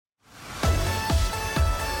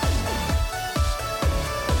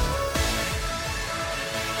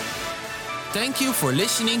Thank you for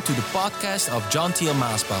listening to the podcast of John Thiel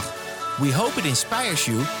Maasbach. We hope it inspires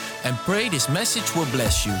you and pray this message will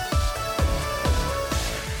bless you.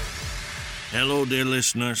 Hello, dear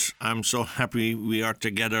listeners. I'm so happy we are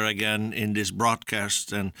together again in this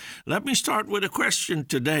broadcast. And let me start with a question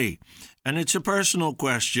today. And it's a personal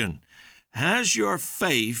question. Has your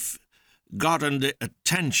faith gotten the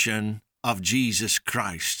attention of Jesus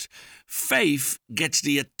Christ? Faith gets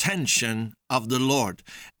the attention of the Lord.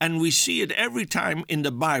 And we see it every time in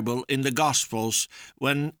the Bible, in the Gospels.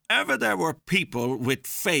 Whenever there were people with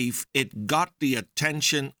faith, it got the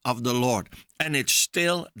attention of the Lord. And it's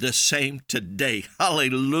still the same today.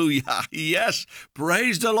 Hallelujah. Yes,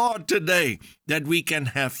 praise the Lord today that we can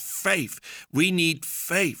have faith. We need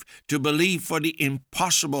faith to believe for the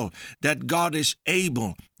impossible, that God is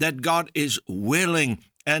able, that God is willing,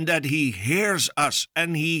 and that He hears us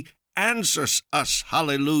and He answers us,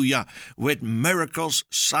 hallelujah, with miracles,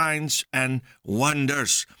 signs, and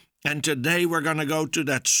wonders. And today we're going to go to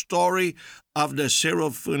that story of the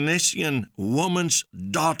Syrophoenician woman's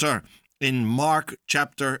daughter in Mark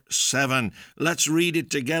chapter 7. Let's read it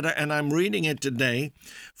together, and I'm reading it today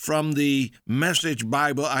from the Message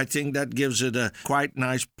Bible. I think that gives it a quite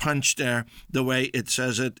nice punch there, the way it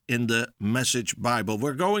says it in the Message Bible.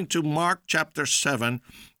 We're going to Mark chapter 7,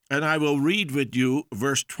 and I will read with you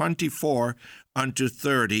verse 24 unto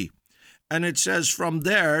 30. And it says, "From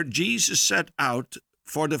there Jesus set out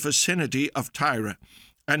for the vicinity of Tyre,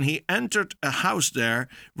 and he entered a house there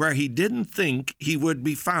where he didn't think he would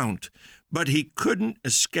be found, but he couldn't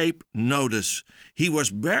escape notice. He was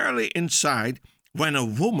barely inside when a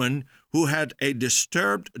woman who had a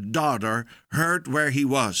disturbed daughter heard where he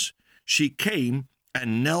was. She came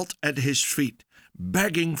and knelt at his feet,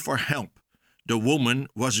 begging for help. The woman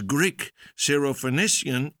was Greek,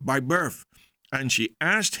 Syrophoenician by birth, and she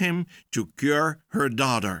asked him to cure her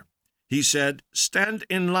daughter. He said, 'Stand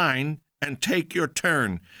in line and take your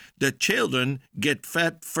turn. The children get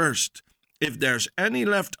fed first. If there's any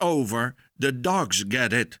left over, the dogs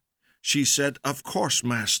get it.' She said, 'Of course,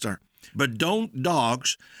 Master. But don't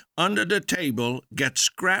dogs under the table get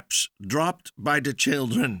scraps dropped by the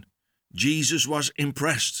children?' Jesus was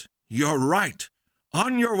impressed. 'You're right.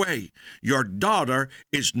 On your way. Your daughter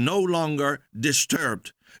is no longer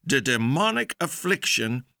disturbed. The demonic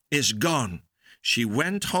affliction is gone.' She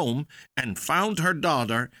went home and found her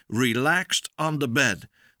daughter relaxed on the bed,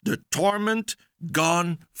 the torment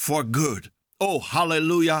gone for good." Oh,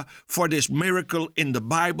 hallelujah for this miracle in the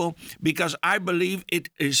Bible, because I believe it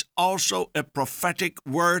is also a prophetic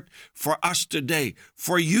word for us today,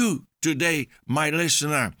 for you today, my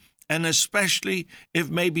listener. And especially if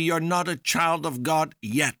maybe you're not a child of God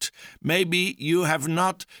yet. Maybe you have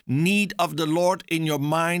not need of the Lord in your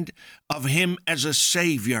mind, of Him as a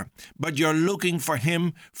Savior, but you're looking for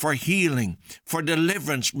Him for healing, for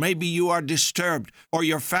deliverance. Maybe you are disturbed, or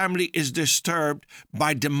your family is disturbed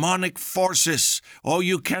by demonic forces. Oh,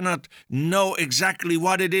 you cannot know exactly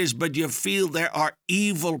what it is, but you feel there are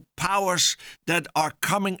evil powers that are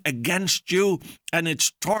coming against you, and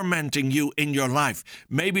it's tormenting you in your life.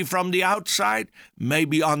 Maybe from the outside,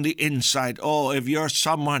 maybe on the inside. Oh, if you're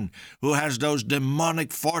someone who has those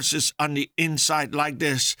demonic forces on the inside like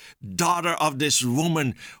this daughter of this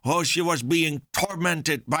woman, oh, she was being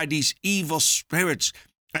tormented by these evil spirits.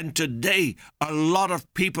 And today, a lot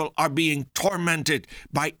of people are being tormented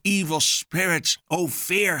by evil spirits. Oh,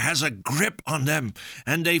 fear has a grip on them,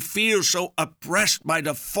 and they feel so oppressed by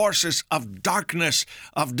the forces of darkness,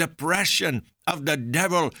 of depression, of the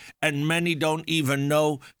devil, and many don't even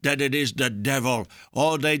know that it is the devil.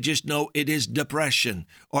 Oh, they just know it is depression,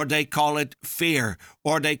 or they call it fear,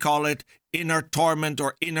 or they call it inner torment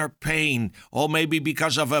or inner pain, or maybe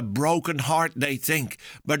because of a broken heart, they think,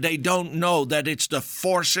 but they don't know that it's the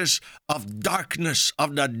forces of darkness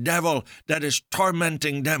of the devil that is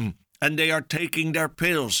tormenting them. And they are taking their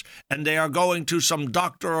pills, and they are going to some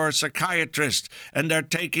doctor or a psychiatrist, and they're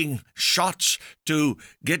taking shots to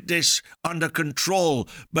get this under control,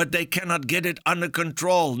 but they cannot get it under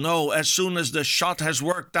control. No, as soon as the shot has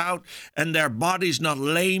worked out and their body's not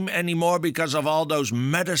lame anymore because of all those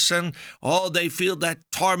medicine, oh, they feel that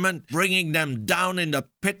torment bringing them down in the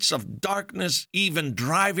pits of darkness, even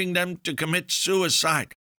driving them to commit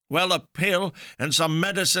suicide. Well, a pill and some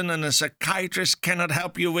medicine and a psychiatrist cannot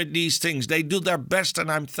help you with these things. They do their best,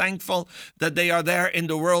 and I'm thankful that they are there in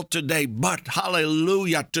the world today. But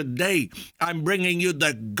hallelujah, today I'm bringing you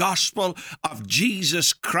the gospel of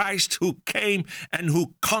Jesus Christ, who came and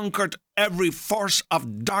who conquered every force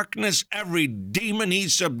of darkness, every demon he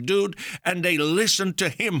subdued, and they listened to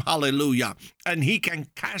him. Hallelujah. And he can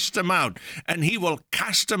cast them out, and he will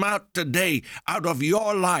cast them out today out of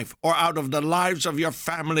your life or out of the lives of your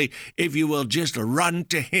family if you will just run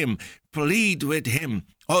to him, plead with him.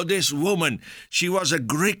 Oh, this woman, she was a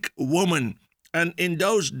Greek woman, and in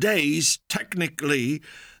those days, technically,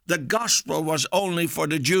 the gospel was only for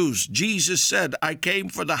the Jews. Jesus said, I came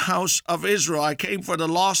for the house of Israel. I came for the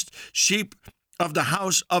lost sheep of the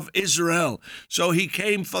house of Israel. So he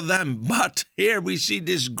came for them. But here we see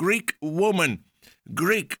this Greek woman,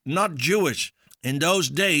 Greek, not Jewish. In those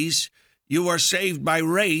days, you were saved by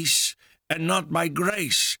race and not by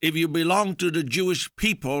grace. If you belonged to the Jewish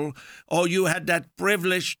people, or you had that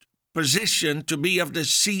privileged position to be of the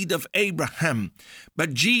seed of Abraham.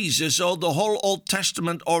 But Jesus, the whole Old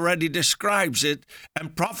Testament already describes it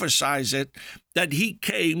and prophesies it, that he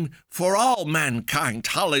came for all mankind.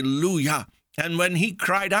 Hallelujah. And when he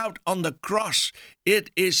cried out on the cross,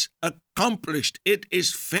 it is accomplished. It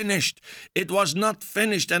is finished. It was not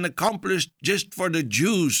finished and accomplished just for the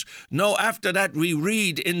Jews. No, after that we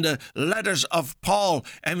read in the letters of Paul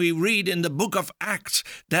and we read in the book of Acts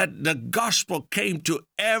that the gospel came to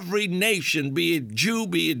every nation, be it Jew,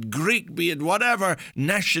 be it Greek, be it whatever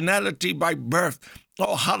nationality by birth.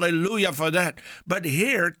 Oh, hallelujah for that. But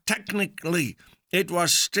here, technically, it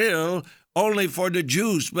was still only for the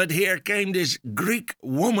Jews, but here came this Greek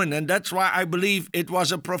woman, and that's why I believe it was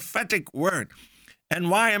a prophetic word. And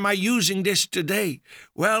why am I using this today?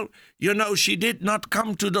 Well, she did not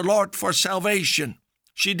come to the Lord for salvation.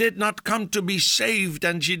 She did not come to be saved,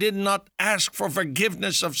 and she did not ask for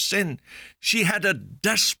forgiveness of sin. She had a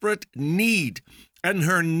desperate need, and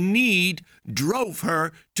her need drove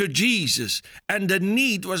her to Jesus. And the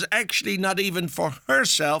need was actually not even for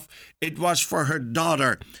herself, it was for her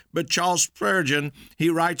daughter. But Charles Spurgeon, he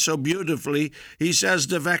writes so beautifully, he says,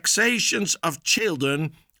 the vexations of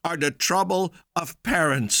children are the trouble of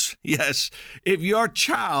parents. Yes, if your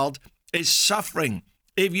child is suffering,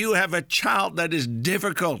 if you have a child that is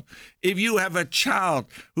difficult, if you have a child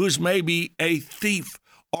who's maybe a thief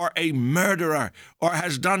or a murderer or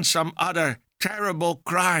has done some other terrible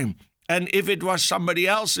crime, and if it was somebody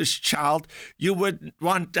else's child, you would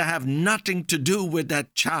want to have nothing to do with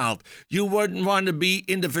that child. You wouldn't want to be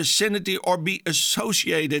in the vicinity or be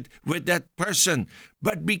associated with that person.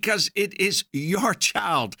 But because it is your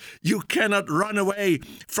child, you cannot run away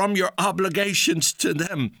from your obligations to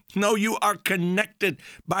them. No, you are connected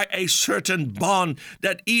by a certain bond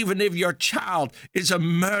that even if your child is a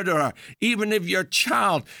murderer, even if your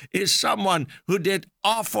child is someone who did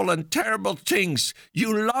awful and terrible things,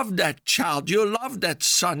 you love that child, you love that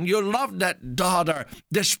son, you love that daughter,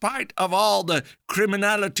 despite of all the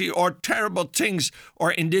criminality or terrible things,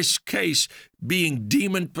 or in this case, being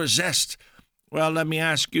demon-possessed. Well, let me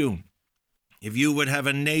ask you, if you would have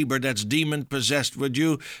a neighbor that's demon-possessed, would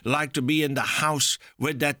you like to be in the house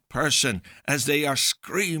with that person as they are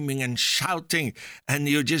screaming and shouting, and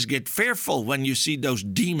you just get fearful when you see those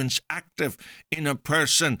demons active in a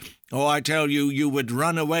person? Oh, I tell you, you would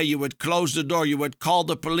run away, you would close the door, you would call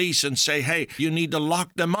the police and say, hey, you need to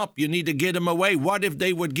lock them up, you need to get them away. What if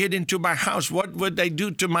they would get into my house? What would they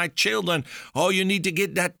do to my children? Oh, you need to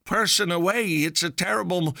get that person away. It's a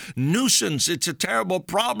terrible nuisance. It's a terrible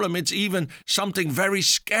problem. It's even something very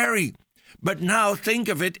scary. But now think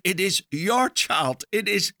of it, it is your child. It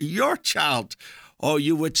is your child. Oh,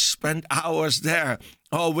 you would spend hours there.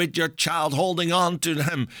 Oh, with your child, holding on to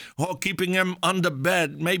them, or keeping them on the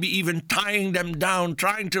bed, maybe even tying them down,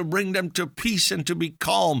 trying to bring them to peace and to be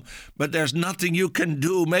calm. But there's nothing you can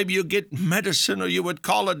do. Maybe you get medicine, or you would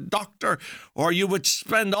call a doctor, or you would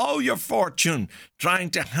spend all your fortune trying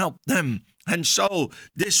to help them. And so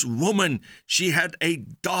this woman, she had a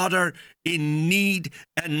daughter in need,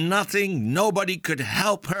 and nobody could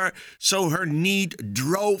help her. So her need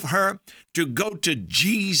drove her to go to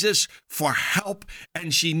Jesus for help,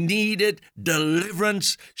 and she needed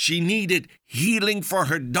deliverance. She needed healing for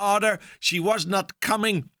her daughter. She was not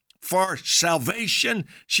coming for salvation.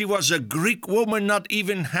 She was a Greek woman, not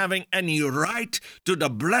even having any right to the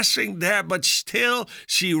blessing there, but still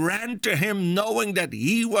she ran to him knowing that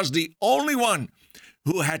he was the only one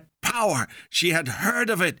who had power. She had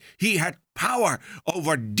heard of it. He had power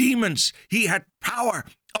over demons. He had power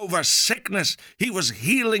over sickness. He was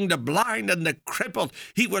healing the blind and the crippled.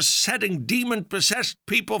 He was setting demon-possessed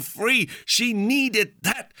people free. She needed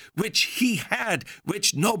that which he had,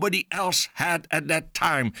 which nobody else had at that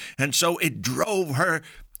time. And so it drove her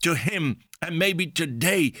to him. And maybe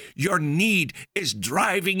today your need is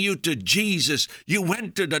driving you to Jesus. You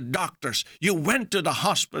went to the doctors. You went to the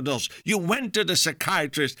hospitals. You went to the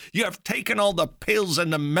psychiatrist. You have taken all the pills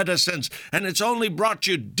and the medicines, and it's only brought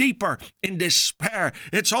you deeper in despair.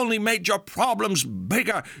 It's only made your problems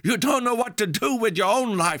bigger. You don't know what to do with your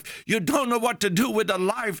own life. You don't know what to do with the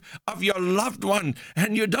life of your loved one,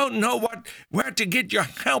 and you don't know where to get your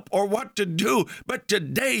help or what to do. But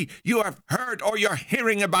today you have heard or you're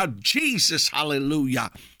hearing about Jesus. Hallelujah.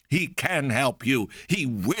 He can help you. He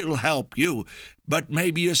will help you. But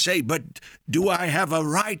maybe you say, but do I have a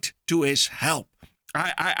right to his help?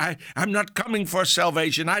 I'm not coming for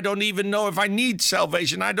salvation. I don't even know if I need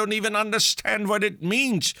salvation. I don't even understand what it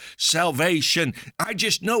means, salvation. I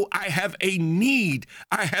just know I have a need.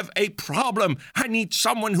 I have a problem. I need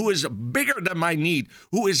someone who is bigger than my need,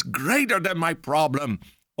 who is greater than my problem.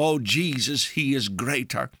 Oh, Jesus, he is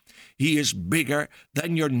greater. He is bigger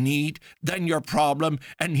than your need, than your problem,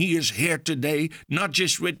 and he is here today, not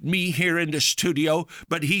just with me here in the studio,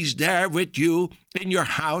 but he's there with you in your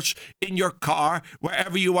house, in your car,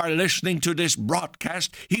 wherever you are listening to this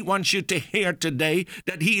broadcast. He wants you to hear today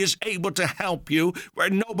that he is able to help you where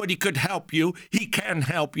nobody could help you. He can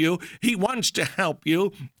help you. He wants to help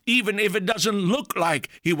you, even if it doesn't look like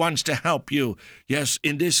he wants to help you. Yes,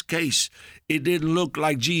 in this case, it didn't look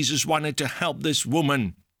like Jesus wanted to help this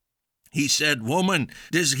woman. He said, woman,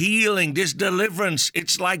 this healing, this deliverance,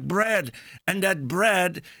 it's like bread. And that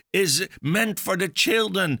bread is meant for the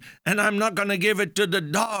children. And I'm not going to give it to the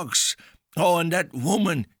dogs. Oh, and that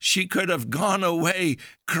woman, she could have gone away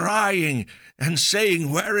crying and saying,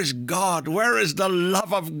 where is God? Where is the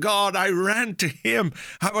love of God? I ran to him.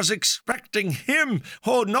 I was expecting him.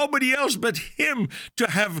 Oh, nobody else but him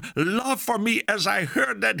to have love for me as I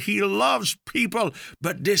heard that he loves people.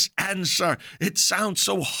 But this answer, it sounds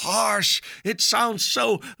so harsh. It sounds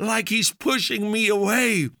so like he's pushing me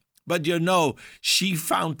away. But you know, she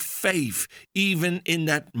found faith even in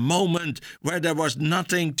that moment where there was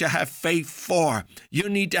nothing to have faith for. You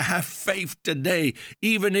need to have faith today,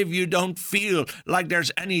 even if you don't feel like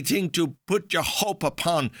there's anything to put your hope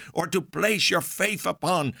upon or to place your faith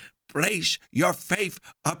upon. Place your faith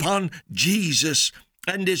upon Jesus.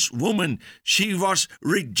 And this woman, she was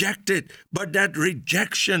rejected, but that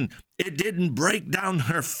rejection, it didn't break down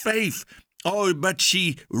her faith. Oh, but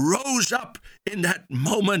she rose up in that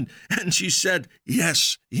moment and she said,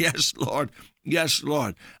 yes, Lord. Yes,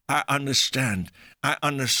 Lord. I understand.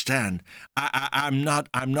 I'm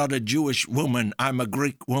not a Jewish woman. I'm a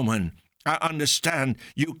Greek woman. I understand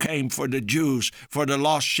you came for the Jews, for the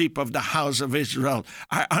lost sheep of the house of Israel.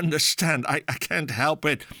 I understand. I can't help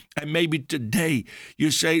it. And maybe today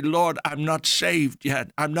you say, Lord, I'm not saved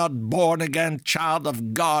yet. I'm not born again child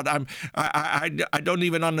of God. I don't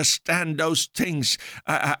even understand those things.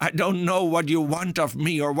 I don't know what you want of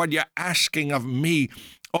me or what you're asking of me.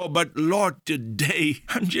 Oh, but Lord, today,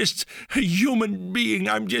 I'm just a human being.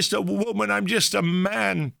 I'm just a woman. I'm just a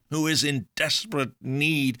man who is in desperate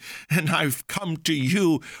need. And I've come to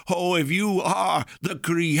you. Oh, if you are the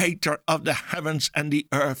creator of the heavens and the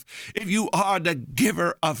earth, if you are the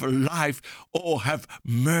giver of life, oh, have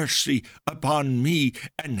mercy upon me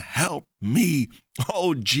and help me.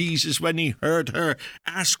 Oh, Jesus, when he heard her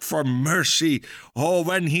ask for mercy, oh,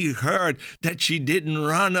 when he heard that she didn't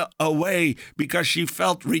run away because she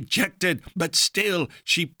felt rejected, but still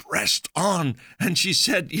she pressed on and she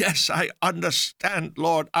said, yes, I understand,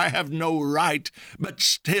 Lord, I have no right, but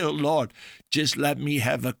still, Lord, just let me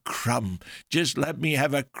have a crumb. Just let me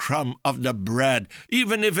have a crumb of the bread,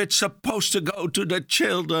 even if it's supposed to go to the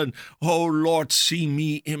children. Oh, Lord, see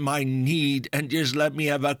me in my need and just let me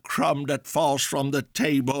have a crumb that falls from the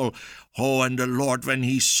table. Oh, and the Lord, when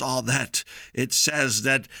he saw that, it says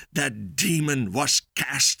that that demon was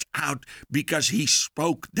cast out because he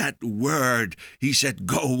spoke that word. He said,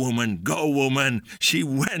 go, woman, go, woman. She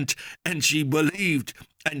went and she believed.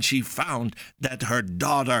 And she found that her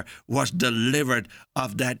daughter was delivered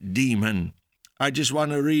of that demon. I just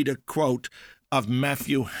want to read a quote of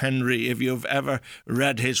Matthew Henry. If you've ever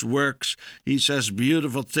read his works, he says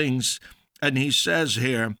beautiful things. And he says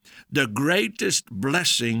here, the greatest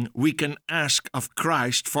blessing we can ask of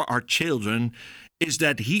Christ for our children is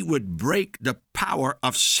that he would break the power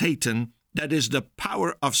of Satan, that is the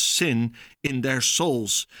power of sin in their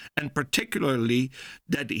souls, and particularly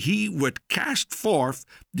that he would cast forth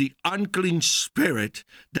the unclean spirit,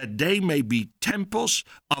 that they may be temples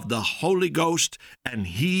of the Holy Ghost, and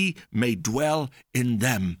he may dwell in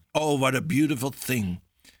them. Oh, what a beautiful thing.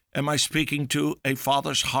 Am I speaking to a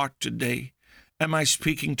father's heart today? Am I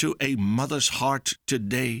speaking to a mother's heart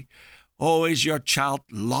today? Oh, is your child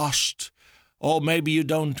lost? Or maybe you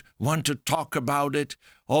don't want to talk about it.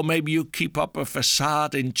 Or maybe you keep up a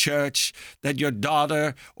facade in church that your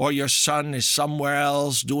daughter or your son is somewhere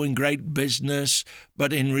else doing great business,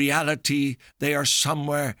 but in reality, they are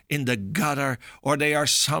somewhere in the gutter, or they are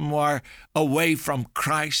somewhere away from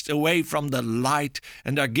Christ, away from the light,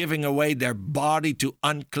 and they're giving away their body to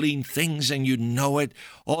unclean things, and you know it.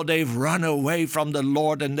 Or they've run away from the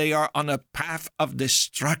Lord, and they are on a path of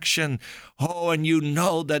destruction. Oh, and you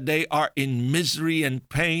know that they are in misery and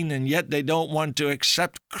pain, and yet they don't want to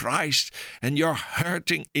accept Christ, and you're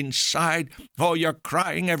hurting inside. Oh, you're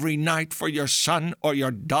crying every night for your son or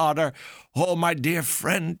your daughter. Oh, my dear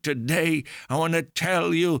friend, today I want to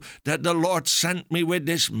tell you that the Lord sent me with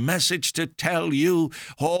this message to tell you,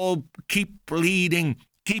 oh, keep pleading,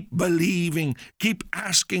 keep believing, keep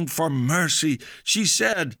asking for mercy. She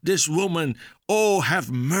said, this woman, oh,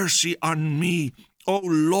 have mercy on me, O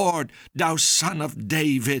Lord, thou Son of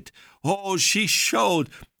David. Oh, she showed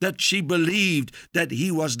that she believed that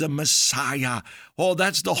he was the Messiah. Oh,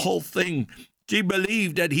 that's the whole thing. She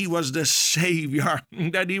believed that he was the Savior,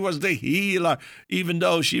 that he was the healer. Even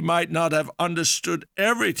though she might not have understood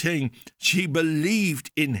everything, she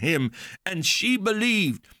believed in him, and she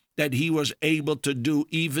believed that he was able to do,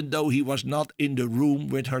 even though he was not in the room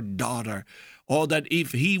with her daughter, or that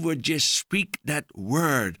if he would just speak that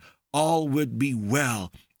word, all would be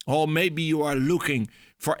well. Or maybe you are looking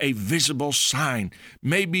for a visible sign.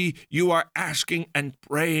 Maybe you are asking and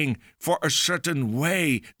praying for a certain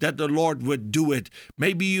way that the Lord would do it.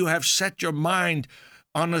 Maybe you have set your mind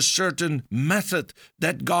on a certain method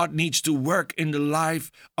that God needs to work in the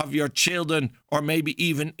life of your children, or maybe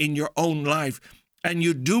even in your own life. And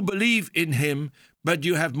you do believe in him, but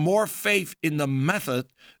you have more faith in the method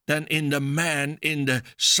than in the man, in the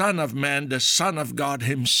Son of Man, the Son of God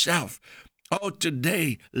himself. Oh,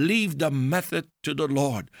 today, leave the method to the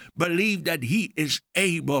Lord. Believe that he is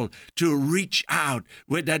able to reach out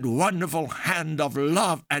with that wonderful hand of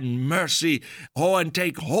love and mercy. Oh, and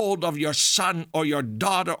take hold of your son or your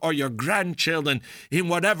daughter or your grandchildren in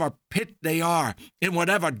whatever pit they are, in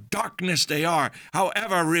whatever darkness they are,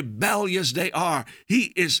 however rebellious they are.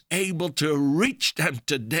 He is able to reach them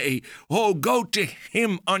today. Oh, go to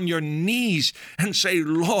him on your knees and say,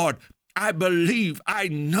 Lord, I believe, I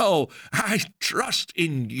know, I trust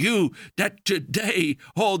in you that today,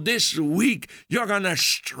 oh, this week, you're going to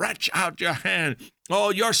stretch out your hand. Oh,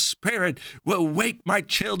 your spirit will wake my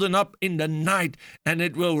children up in the night, and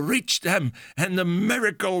it will reach them, and the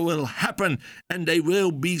miracle will happen, and they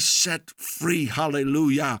will be set free.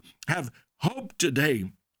 Hallelujah. Have hope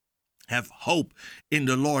today. Have hope in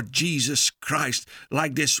the Lord Jesus Christ,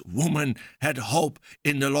 like this woman had hope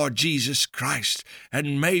in the Lord Jesus Christ.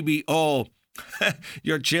 And maybe, oh,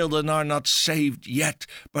 your children are not saved yet,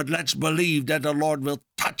 but let's believe that the Lord will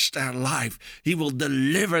touch their life. He will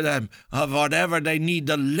deliver them of whatever they need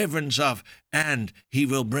deliverance of, and he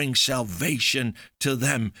will bring salvation to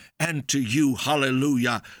them and to you.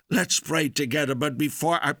 Hallelujah. Let's pray together. But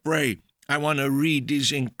before I pray, I want to read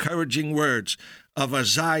these encouraging words of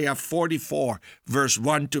Isaiah 44, verse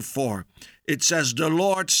 1-4. It says, the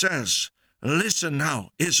Lord says, listen now,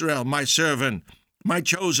 Israel, my servant, my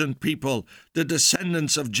chosen people, the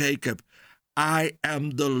descendants of Jacob. I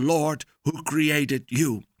am the Lord who created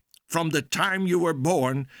you. From the time you were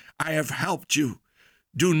born, I have helped you.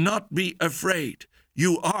 Do not be afraid.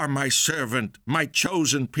 You are my servant, my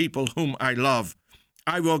chosen people whom I love.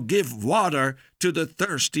 I will give water to the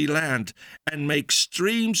thirsty land and make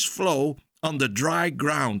streams flow on the dry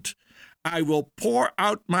ground. I will pour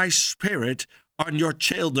out my spirit on your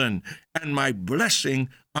children and my blessing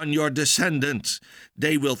on your descendants.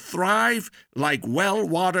 They will thrive like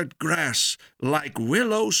well-watered grass, like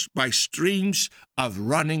willows by streams of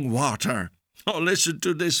running water. Oh, listen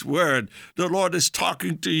to this word. The Lord is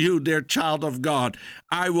talking to you, dear child of God.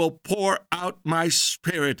 I will pour out my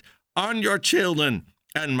spirit on your children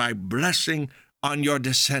and my blessing on your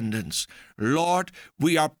descendants. Lord,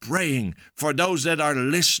 we are praying for those that are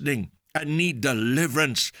listening and need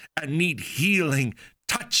deliverance and need healing.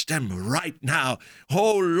 Touch them right now.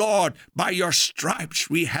 Oh Lord, by your stripes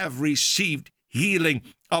we have received healing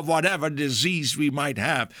of whatever disease we might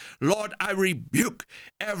have. Lord, I rebuke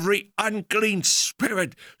every unclean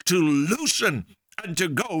spirit to loosen and to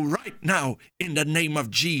go right now in the name of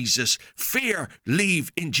Jesus. Fear,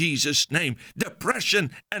 leave in Jesus' name.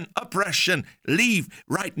 Depression and oppression, leave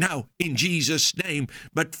right now in Jesus' name.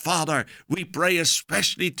 But Father, we pray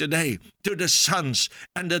especially today to the sons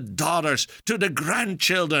and the daughters, to the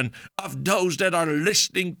grandchildren of those that are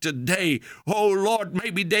listening today. Oh Lord,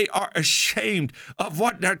 maybe they are ashamed of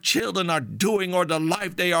what their children are doing or the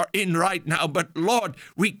life they are in right now. But Lord,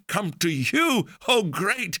 we come to you, oh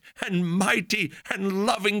great and mighty and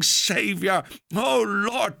loving Savior. Oh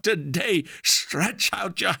Lord, today stretch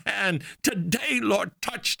out your hand. Today, Lord,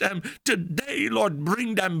 touch them. Today, Lord,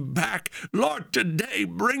 bring them back. Lord, today,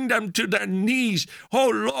 bring them to their knees. Oh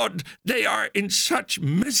Lord, they are in such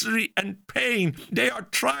misery and pain. They are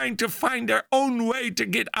trying to find their own way to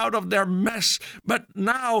get out of their mess. But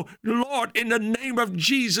now, Lord, in the name of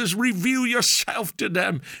Jesus, reveal yourself to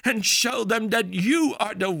them and show them that you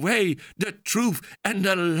are the way, the truth, and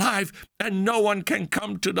the life, and no one can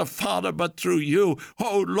come to the Father but through you.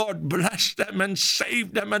 Oh Lord, bless them and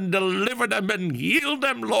save them and deliver them and heal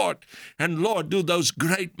them, Lord. And Lord, do those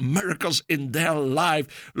great miracles in their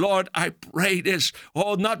life. Lord, I pray this,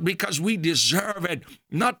 not because we deserve it,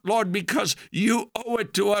 not, Lord, because you owe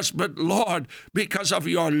it to us, but Lord, because of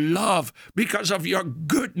your love, because of your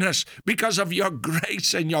goodness, because of your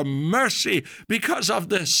grace and your mercy, because of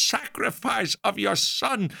the sacrifice of your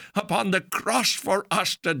Son upon the cross for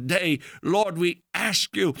us today. Lord, we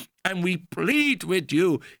ask you and we plead with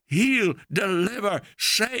you, heal, deliver,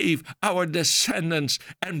 save our descendants,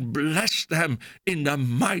 and bless them in the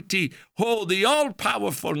mighty, the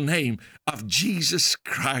all-powerful name of Jesus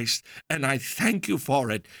Christ. And I thank you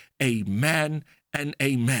for it. Amen and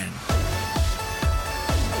amen.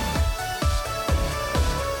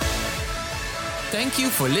 Thank you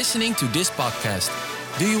for listening to this podcast.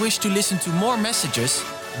 Do you wish to listen to more messages?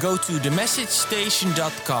 Go to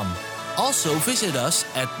themessagestation.com. Also visit us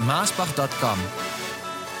at maasbach.com.